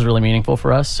 and that was really meaningful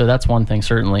for us. So that's one thing,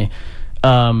 certainly.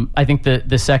 I think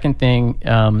the second thing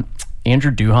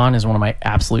Andrew Duhon is one of my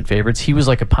absolute favorites. He was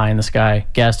like a pie in the sky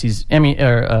guest. He's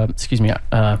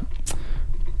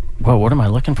whoa, what am I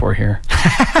looking for here?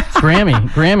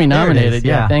 Grammy nominated.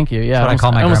 Yeah, thank you. Yeah, that's what I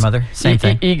call my grandmother. Same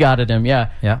thing. EGOT'd him. Yeah.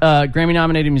 Grammy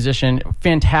nominated musician,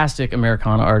 fantastic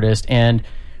Americana artist, and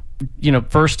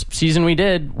first season we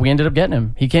ended up getting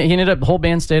him. He ended up, the whole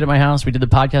band stayed at my house. We did the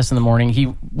podcast in the morning.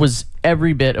 He was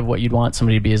every bit of what you'd want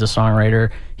somebody to be as a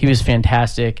songwriter. He was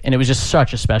fantastic, and it was just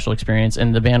such a special experience,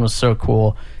 and the band was so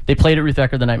cool. They played at Ruth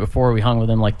Ecker the night before. We hung with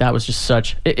them. Like, that was just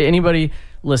such... Anybody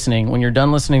listening, when you're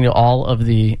done listening to all of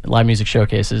the live music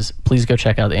showcases, please go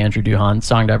check out the Andrew Duhon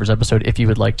Song Divers episode if you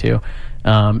would like to.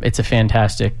 It's a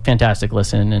fantastic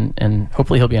listen, and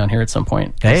hopefully he'll be on here at some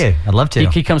point. Hey, I'd love to.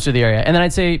 He comes to the area. And then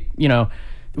I'd say,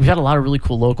 we've had a lot of really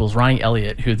cool locals. Ronnie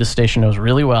Elliott, who this station knows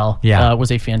really well,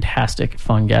 was a fantastic,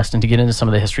 fun guest. And to get into some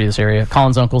of the history of this area,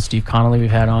 Colin's uncle, Steve Connolly,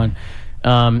 we've had on.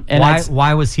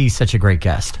 Why was he such a great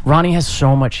guest? Ronnie has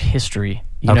so much history.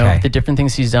 The different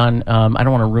things he's done. I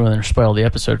don't want to ruin or spoil the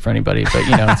episode for anybody, but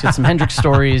it's got some Hendrix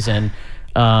stories and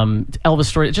Elvis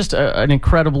stories. Just an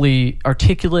incredibly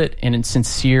articulate and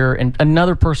sincere, and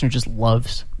another person who just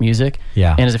loves music.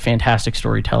 And is a fantastic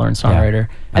storyteller and songwriter.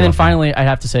 And then finally, I'd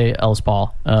have to say Ellis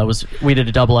Paul. We did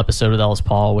a double episode with Ellis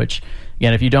Paul, which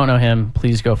again, if you don't know him,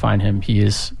 please go find him. He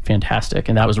is fantastic,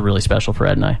 and that was really special for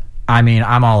Ed and I. I mean,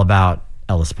 I'm all about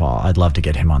Ellis Paul. I'd love to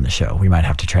get him on the show. We might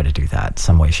have to try to do that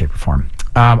some way, shape, or form.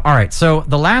 All right. So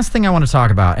the last thing I want to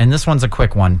talk about, and this one's a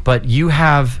quick one, but you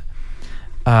have,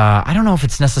 I don't know if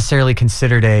it's necessarily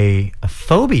considered a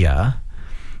phobia.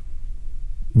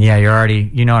 Yeah,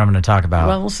 you know what I'm going to talk about.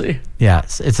 Well, we'll see. Yeah,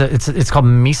 it's called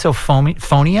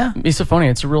misophonia. Misophonia,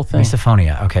 it's a real thing.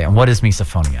 Misophonia. Okay, and what is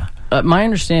misophonia? My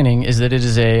understanding is that it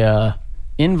is a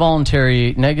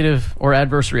involuntary negative or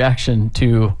adverse reaction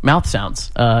to mouth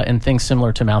sounds and things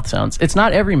similar to mouth sounds. It's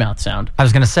not every mouth sound. I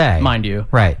was going to say. Mind you.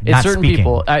 Right. It's not certain speaking.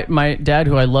 people. My dad,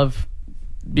 who I love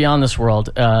beyond this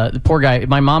world, the poor guy,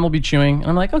 my mom will be chewing, and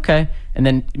I'm like, okay. And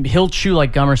then he'll chew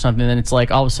like gum or something, and then it's like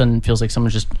all of a sudden it feels like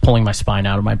someone's just pulling my spine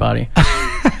out of my body.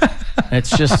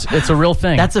 It's a real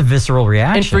thing. That's a visceral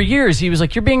reaction. And for years, he was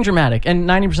like, you're being dramatic. And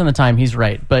 90% of the time, he's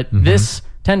right. But this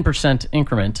 10%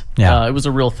 increment, it was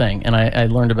a real thing, and I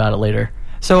learned about it later.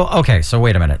 So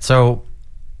wait a minute. So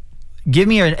give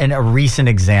me a recent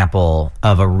example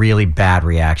of a really bad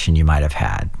reaction you might have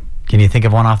had. Can you think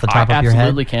of one off the top of your head? I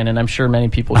absolutely can, and I'm sure many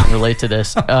people can relate to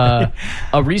this. A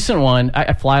recent one,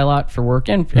 I fly a lot for work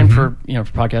and for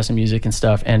podcasting, music and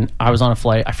stuff, and I was on a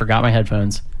flight, I forgot my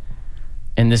headphones,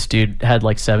 and this dude had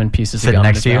like 7 pieces of gum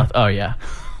in his mouth. Oh, yeah.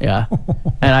 Yeah.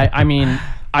 And I mean,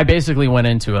 I basically went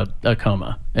into a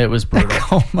coma. It was brutal. A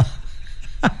coma.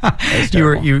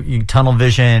 You tunnel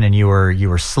vision, and you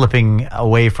were slipping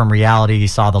away from reality. You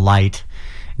saw the light.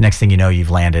 Next thing you know,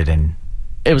 you've landed, and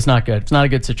it was not good. It's not a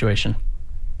good situation.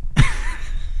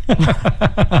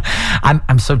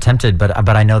 I'm so tempted, but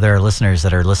I know there are listeners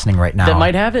that are listening right now that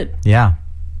might have it. Yeah,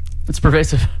 it's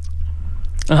pervasive.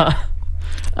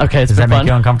 Okay, does that make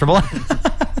you uncomfortable?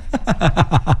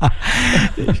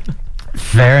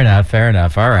 Fair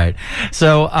enough. All right.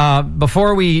 So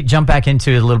before we jump back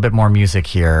into a little bit more music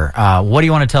here, what do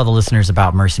you want to tell the listeners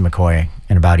about Mercy McCoy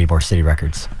and about Ybor City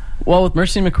Records? Well, with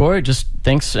Mercy McCoy, just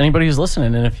thanks to anybody who's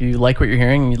listening. And if you like what you're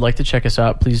hearing and you'd like to check us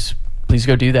out, please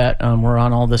go do that. We're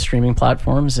on all the streaming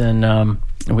platforms, and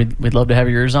we'd love to have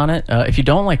your ears on it. If you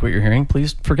don't like what you're hearing,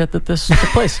 please forget that this took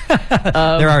place. They've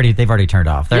already turned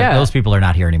off. Those people are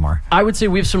not here anymore. I would say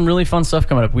we have some really fun stuff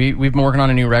coming up. We've been working on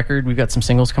a new record. We've got some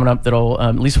singles coming up that'll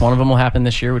at least one of them will happen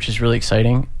this year, which is really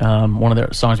exciting. One of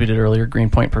the songs we did earlier,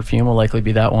 Greenpoint Perfume, will likely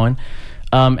be that one.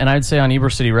 And I'd say on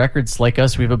Ybor City Records, like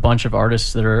us, we have a bunch of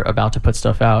artists that are about to put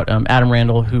stuff out. Adam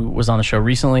Randall, who was on the show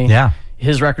recently,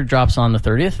 his record drops on the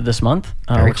 30th of this month,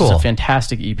 which is a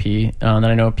fantastic EP that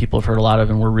I know people have heard a lot of,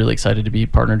 and we're really excited to be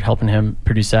partnered helping him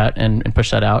produce that and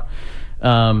push that out.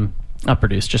 Not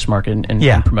produce, just market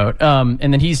and promote.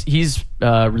 And then he's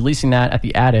releasing that at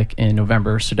the Attic in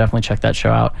November, so definitely check that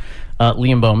show out.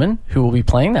 Liam Bowman, who will be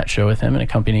playing that show with him and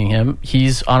accompanying him,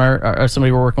 he's on our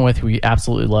somebody we're working with who we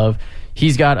absolutely love.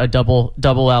 He's got a double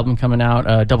album coming out,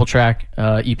 a double track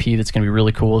EP that's going to be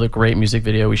really cool. The great music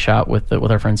video we shot with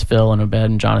our friends Phil and Obed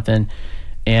and Jonathan,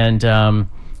 and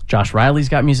Josh Riley's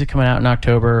got music coming out in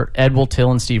October. Ed Woltill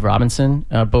and Steve Robinson,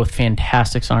 both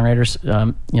fantastic songwriters.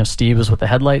 Steve was with the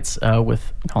Headlights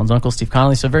with Colin's uncle Steve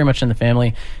Connolly, so very much in the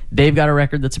family. They've got a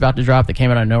record that's about to drop that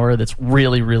came out of nowhere that's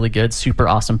really, really good, super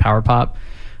awesome power pop.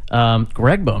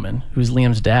 Greg Bowman, who's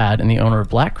Liam's dad and the owner of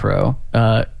Black Crow,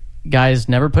 guy's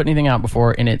never put anything out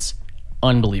before, and it's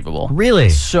unbelievable. Really?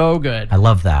 So good. I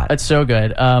love that. That's so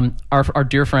good. Our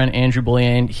dear friend Andrew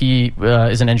Bulliane, he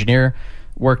is an engineer,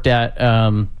 worked at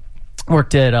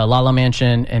Lala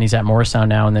Mansion, and he's at Morristown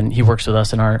now, and then he works with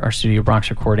us in our studio Bronx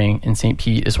Recording in St.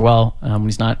 Pete as well.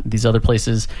 He's not these other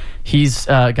places. He's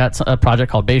got a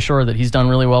project called Bayshore that he's done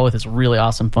really well with. It's really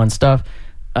awesome, fun stuff.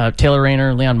 Taylor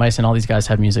Rayner, Leon Meissen, all these guys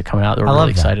have music coming out that we're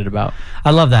really excited about.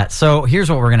 I love that. So here's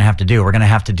what we're going to have to do. We're going to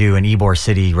have to do an Ybor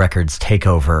City Records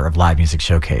takeover of Live Music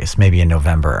Showcase, maybe in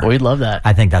November. Well, we'd love that.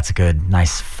 I think that's a good,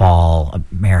 nice fall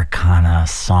Americana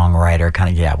songwriter kind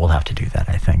of. Yeah, we'll have to do that,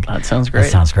 I think. That sounds great.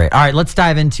 That sounds great. All right, let's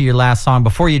dive into your last song.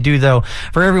 Before you do, though,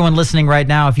 for everyone listening right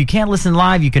now, if you can't listen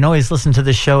live, you can always listen to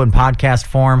this show in podcast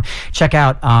form. Check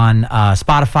out on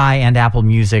Spotify and Apple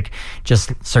Music.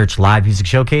 Just search Live Music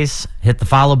Showcase, hit the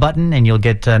follow button, and you'll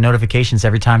get notifications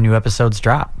every time new episodes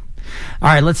drop. All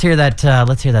right, let's hear that.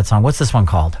 Let's hear that song. What's this one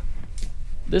called?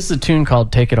 This is a tune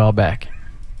called "Take It All Back."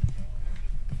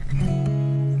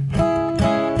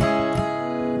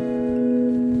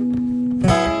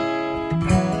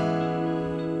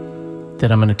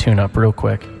 That I'm going to tune up real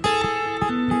quick.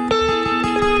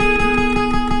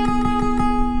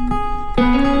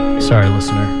 Sorry,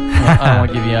 listener. I don't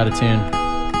want to give you out of tune.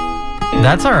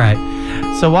 That's all right.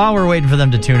 So while we're waiting for them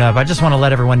to tune up, I just want to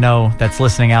let everyone know that's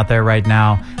listening out there right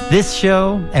now, this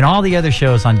show and all the other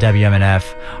shows on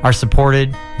WMNF are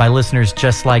supported by listeners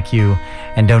just like you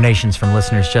and donations from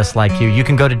listeners just like you. You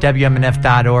can go to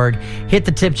WMNF.org, hit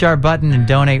the tip jar button, and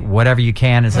donate whatever you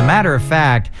can. As a matter of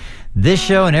fact, this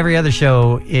show and every other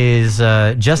show is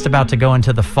just about to go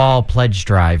into the fall pledge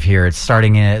drive here. It's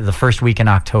starting in the first week in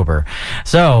October.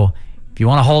 So if you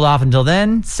want to hold off until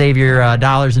then, save your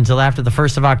dollars until after the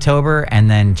 1st of October, and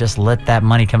then just let that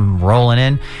money come rolling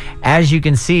in. As you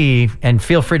can see, and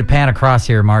feel free to pan across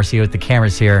here, Marcio, with the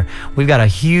cameras here, we've got a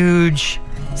huge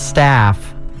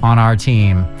staff on our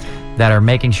team that are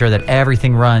making sure that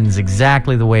everything runs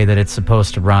exactly the way that it's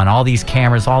supposed to run. All these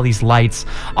cameras, all these lights,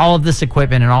 all of this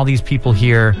equipment, and all these people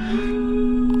here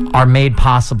are made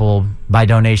possible by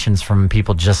donations from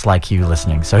people just like you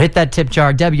listening. So hit that tip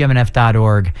jar,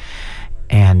 WMNF.org,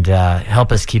 and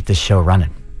help us keep this show running.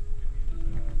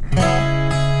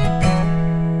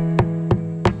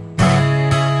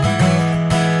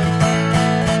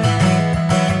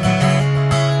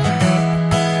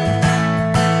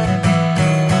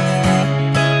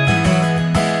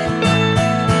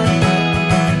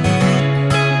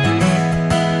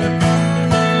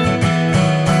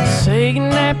 Say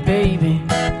goodnight, baby,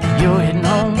 you're heading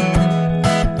home.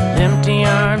 Empty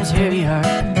arms, heavy heart,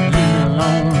 leave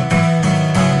alone.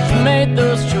 You made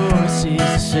those choices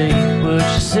to say what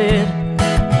you said.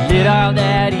 Let all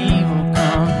that evil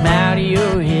come out of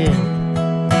your head.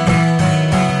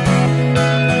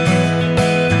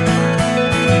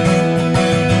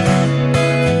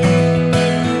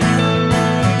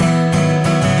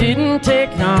 Didn't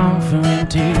take long for him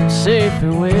to say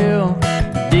farewell.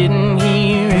 Didn't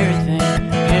hear everything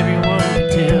everyone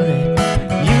could tell,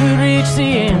 that you reached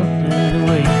the end of the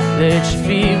way that you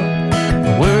feel.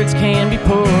 Words can be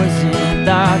poison,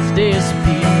 thoughts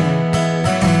disappear.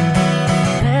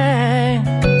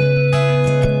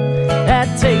 I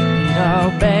take it all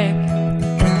back.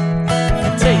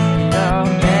 I take it all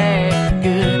back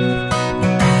good.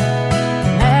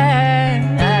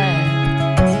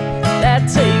 I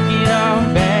take it all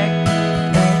back.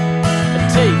 I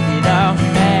take it all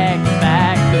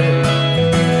back good.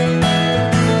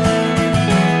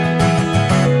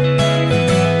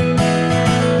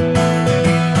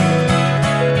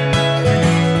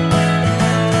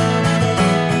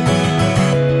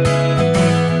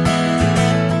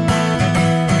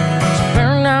 She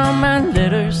burned all my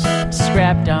letters,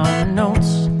 scrapped all my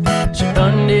notes. She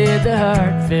undid the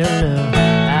heartfelt love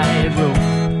I had wrote.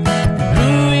 Who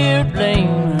will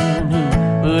blame her?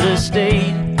 Who would have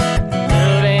stayed?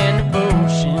 Love and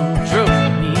devotion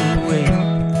drove me away.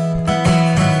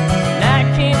 And I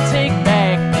can't take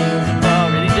back things I've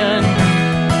already done.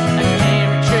 I can't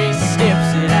retrace the steps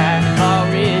that I've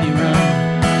already run.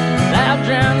 I'll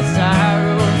drown the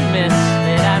sorrow and mess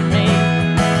that I made.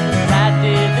 I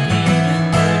did the leaving,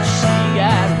 but she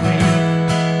got away.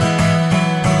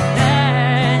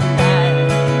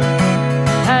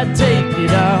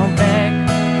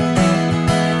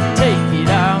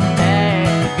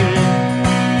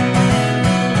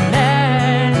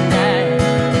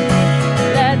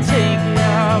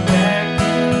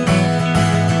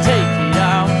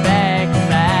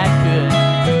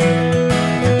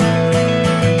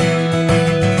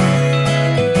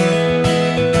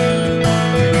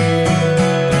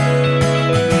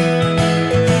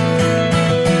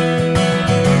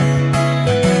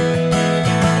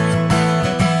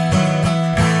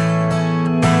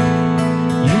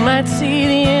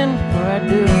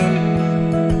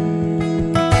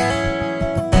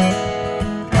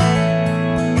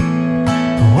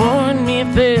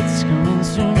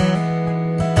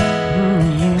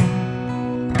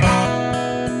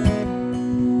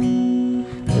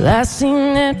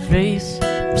 face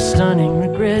with stunning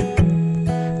regret,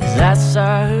 'cause I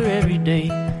saw her every day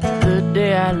till the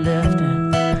day I left,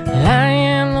 and I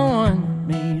am the one that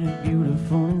made her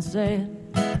beautiful and sad,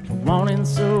 for wanting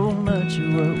so much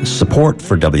of what we Support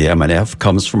for WMNF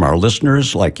comes from our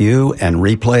listeners like you and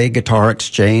Replay Guitar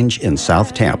Exchange in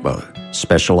South Tampa,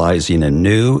 specializing in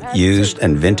new, used,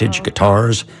 and vintage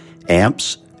guitars,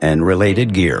 amps, and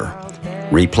related gear.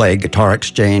 Replay Guitar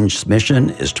Exchange's mission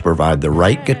is to provide the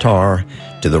right guitar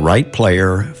to the right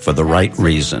player for the right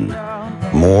reason.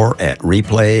 More at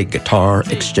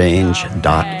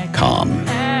replayguitarexchange.com.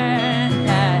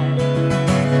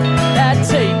 I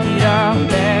take it all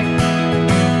back,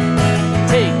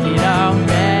 take it all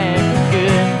back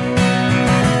good.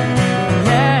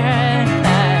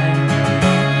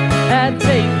 I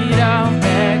take it all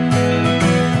back,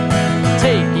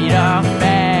 take it all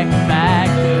back, back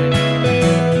good.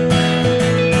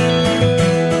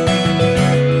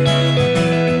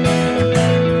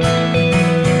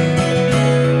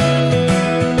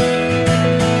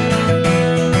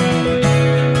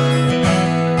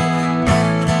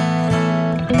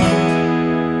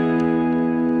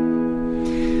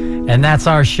 And that's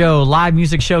our show, Live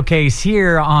Music Showcase,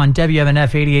 here on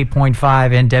WMNF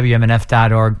 88.5 and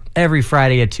WMNF.org every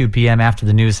Friday at 2 p.m. after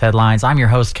the news headlines. I'm your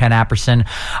host, Ken Apperson.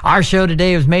 Our show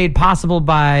today is made possible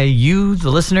by you, the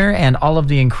listener, and all of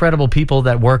the incredible people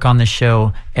that work on this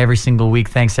show every single week.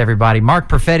 Thanks, everybody. Mark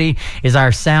Perfetti is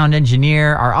our sound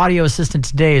engineer. Our audio assistant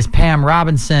today is Pam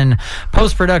Robinson.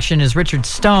 Post-production is Richard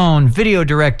Stone. Video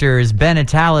director is Ben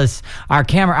Italis. Our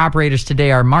camera operators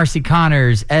today are Marcy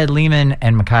Connors, Ed Lehman,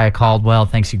 and Micaiah Caldwell.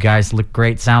 Thanks, you guys. Look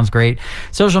great. Sounds great.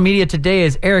 Social media today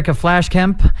is Erica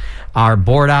Flashkemp. Our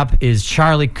board op is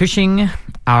Charlie Cushing.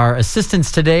 Our assistants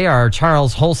today are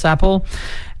Charles Holsapple,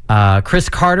 Chris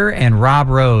Carter, and Rob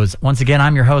Rose. Once again,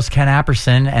 I'm your host, Ken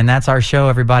Apperson, and that's our show,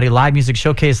 everybody. Live Music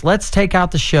Showcase. Let's take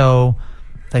out the show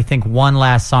with, I think, one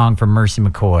last song from Mercy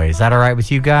McCoy. Is that all right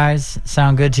with you guys?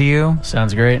 Sound good to you?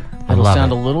 Sounds great. I It'll love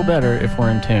sound it. a little better if we're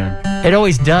in tune. It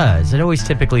always does. It always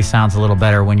typically sounds a little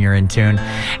better when you're in tune.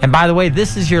 And by the way,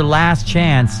 this is your last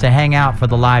chance to hang out for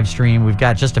the live stream. We've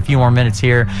got just a few more minutes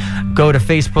here. Go to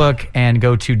Facebook and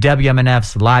go to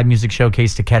WMNF's Live Music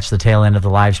Showcase to catch the tail end of the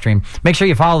live stream. Make sure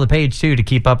you follow the page, too, to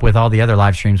keep up with all the other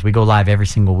live streams. We go live every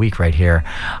single week right here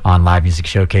on Live Music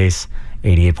Showcase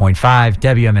 88.5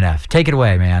 WMNF. Take it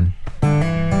away, man.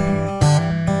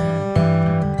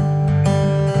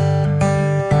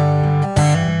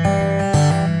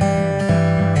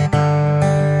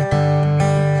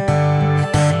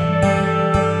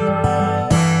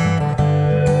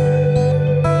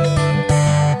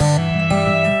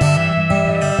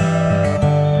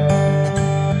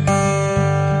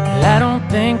 I don't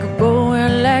think of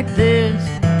going like this.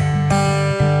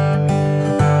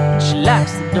 She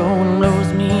locks the door and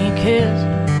blows me a kiss.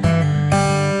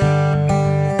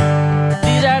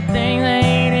 These are things I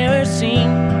ain't ever seen.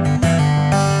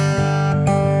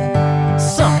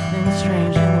 Something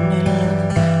strange in the middle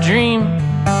of a dream.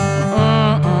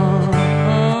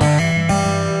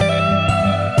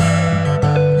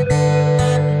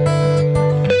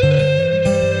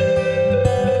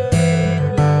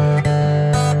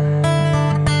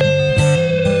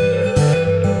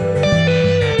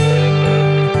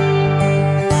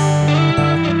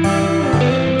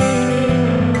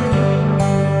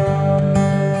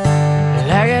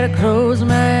 I gotta close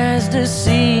my eyes to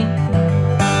see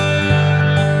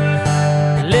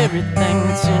everything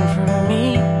that's in front of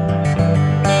me.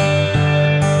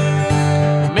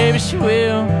 Maybe she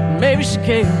will, maybe she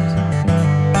cares.